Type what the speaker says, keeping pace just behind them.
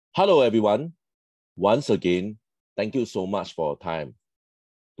Hello, everyone. Once again, thank you so much for your time.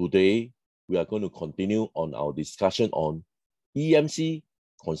 Today, we are going to continue on our discussion on EMC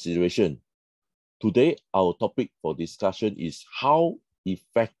consideration. Today, our topic for discussion is how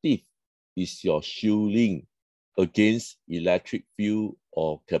effective is your shielding against electric field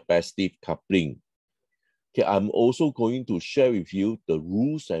or capacitive coupling. Okay, I'm also going to share with you the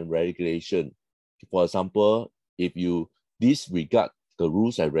rules and regulation. For example, if you disregard the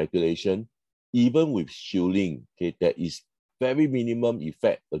rules and regulation, even with shielding, okay, there is very minimum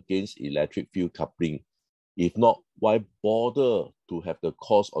effect against electric field coupling. If not, why bother to have the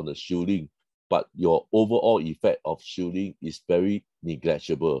cost on the shielding, but your overall effect of shielding is very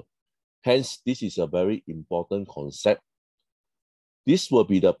negligible. Hence, this is a very important concept. This will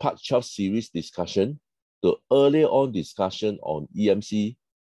be the part 12 series discussion. The earlier on discussion on EMC,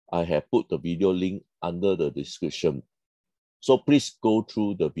 I have put the video link under the description. So please go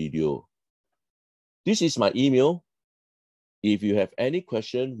through the video. This is my email. If you have any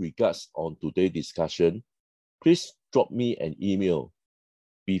question regards on today's discussion, please drop me an email.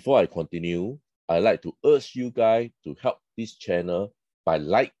 Before I continue, I'd like to urge you guys to help this channel by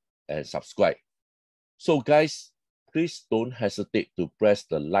like and subscribe. So guys, please don't hesitate to press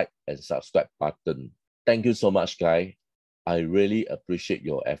the like and subscribe button. Thank you so much, guys. I really appreciate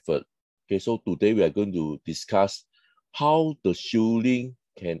your effort. Okay, so today we are going to discuss how the shielding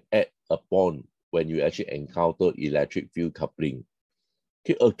can act upon when you actually encounter electric field coupling.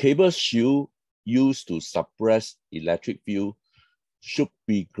 Okay, a cable shield used to suppress electric field should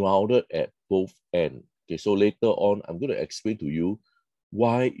be grounded at both ends. Okay, so later on, I'm going to explain to you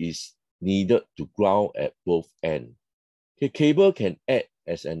why it's needed to ground at both ends. Okay, cable can act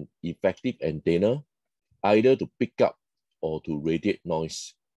as an effective antenna, either to pick up or to radiate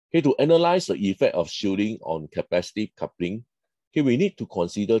noise. Okay, to analyze the effect of shielding on capacitive coupling, okay, we need to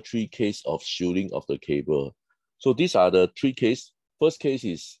consider three cases of shielding of the cable. So these are the three cases. First case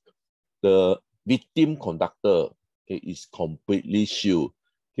is the victim conductor, okay, is completely shielded,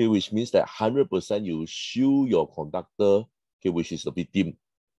 okay, which means that 100% you shield your conductor, okay, which is the victim,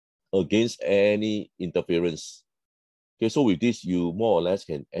 against any interference. Okay, so with this, you more or less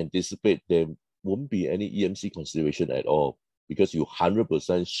can anticipate there won't be any EMC consideration at all because you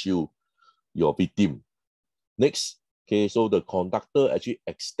 100% shield your victim. Next, okay, so the conductor actually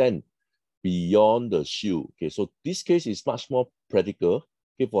extend beyond the shield. Okay, so this case is much more practical.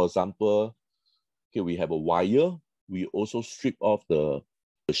 Okay, for example, okay, we have a wire. We also strip off the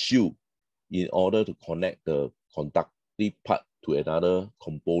shield in order to connect the conductive part to another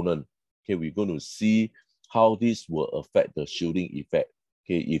component. Okay, we're going to see how this will affect the shielding effect.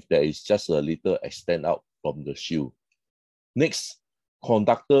 Okay, if there is just a little extend out from the shield. Next,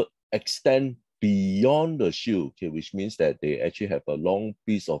 conductor extend beyond the shield, okay, which means that they actually have a long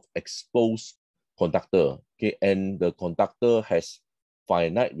piece of exposed conductor, okay, and the conductor has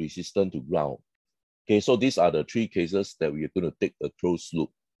finite resistance to ground. Okay, so these are the three cases that we are going to take a close look.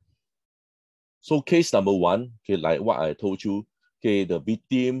 So case number one, okay, like what I told you, okay, the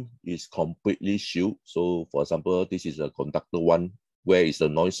victim is completely shielded. So for example, this is a conductor one, where is the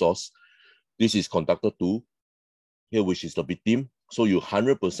noise source. This is conductor two, here, which is the victim. So you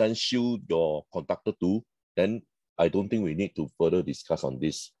 100% shield your conductor two, then I don't think we need to further discuss on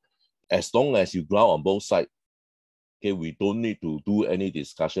this. As long as you ground on both sides, okay, we don't need to do any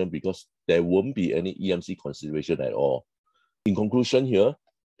discussion because there won't be any EMC consideration at all. In conclusion here,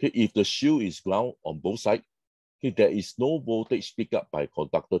 okay, if the shield is ground on both sides, okay, there is no voltage pickup by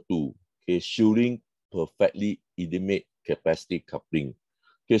conductor 2. Okay, shielding perfectly eliminate capacitive coupling.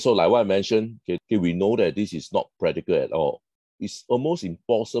 Okay, so like what I mentioned, okay, we know that this is not practical at all. It's almost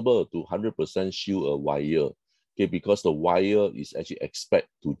impossible to 100% shield a wire, okay, because the wire is actually expected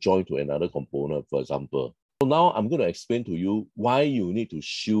to join to another component, for example. So now I'm going to explain to you why you need to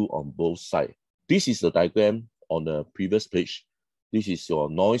shield on both sides. This is the diagram on the previous page. This is your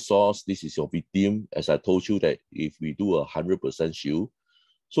noise source. This is your victim. As I told you that if we do a 100% shield,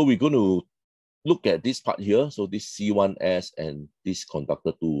 so we're going to look at this part here. So this C1S and this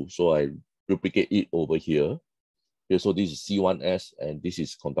conductor 2. So I duplicate it over here. Okay, so this is C1S and this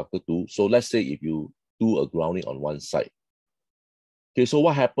is conductor 2. So let's say if you do a grounding on one side. Okay, so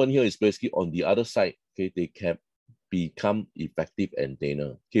what happened here is basically on the other side, okay, they can become effective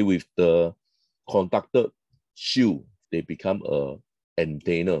antenna. Okay, with the conductor shield, they become a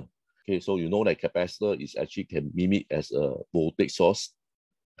antenna. Okay, so you know that capacitor is actually can mimic as a voltage source.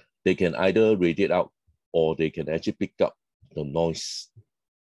 They can either radiate out or they can actually pick up the noise.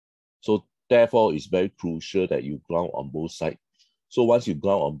 So therefore, it's very crucial that you ground on both sides. So once you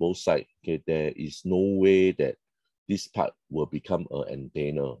ground on both sides, okay, there is no way that this part will become an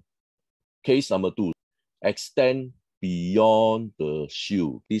antenna. Case number 2, extend beyond the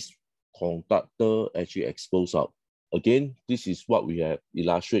shield. This conductor actually explodes out. Again, this is what we have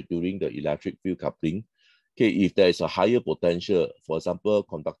illustrated during the electric field coupling. Okay, if there is a higher potential, for example,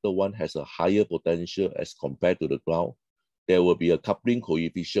 conductor 1 has a higher potential as compared to the ground, there will be a coupling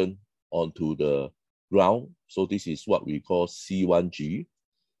coefficient onto the ground. So this is what we call C1G.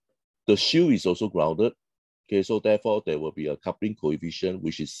 The shield is also grounded. Okay, so therefore there will be a coupling coefficient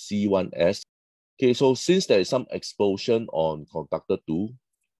which is C1S. Okay, so since there is some explosion on conductor 2,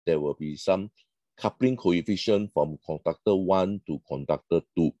 there will be some coupling coefficient from conductor 1 to conductor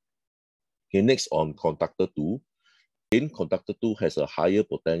 2. Okay, next on conductor 2, again, conductor 2 has a higher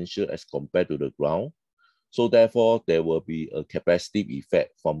potential as compared to the ground. So therefore, there will be a capacitive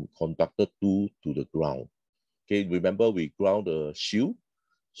effect from conductor 2 to the ground. Okay, remember we ground the shield.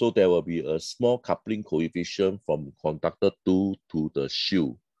 So there will be a small coupling coefficient from conductor 2 to the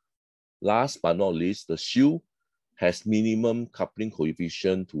shield. Last but not least, the shield has minimum coupling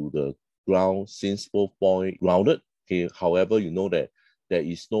coefficient to the ground since both points grounded. Okay, however, you know that there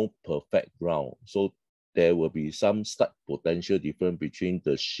is no perfect ground. So there will be some slight potential difference between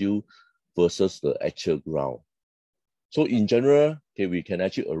the shield versus the actual ground. So in general, okay, we can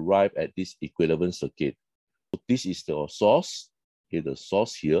actually arrive at this equivalent circuit. So this is the source. Okay, the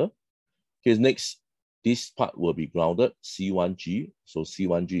source here. Okay, next, this part will be grounded, C1G. So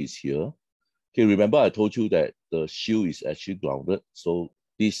C1G is here. Okay, remember I told you that the shield is actually grounded. So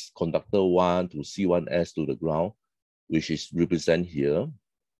this conductor 1 to C1S to the ground, which is represented here.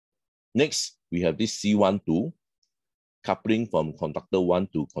 Next, we have this C12 coupling from conductor 1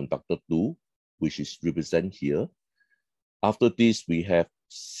 to conductor 2, which is represented here. After this, we have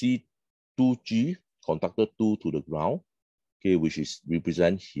C2G, conductor 2 to the ground, okay, which is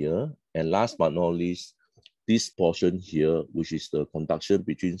represented here. And last but not least, this portion here, which is the conduction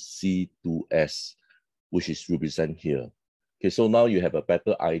between C2S, which is represented here. Okay, so now you have a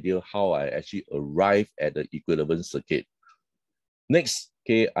better idea how I actually arrive at the equivalent circuit. Next,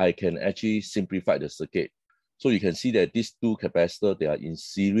 okay, I can actually simplify the circuit. So you can see that these two capacitors, they are in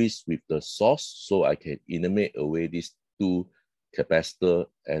series with the source. So I can eliminate away these two capacitors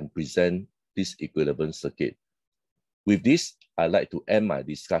and present this equivalent circuit. With this, I'd like to end my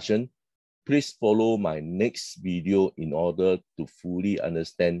discussion. Please follow my next video in order to fully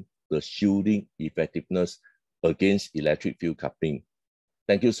understand the shielding effectiveness against electric field coupling.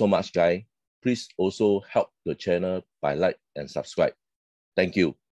 Thank you so much, guys. Please also help the channel by like and subscribe. Thank you.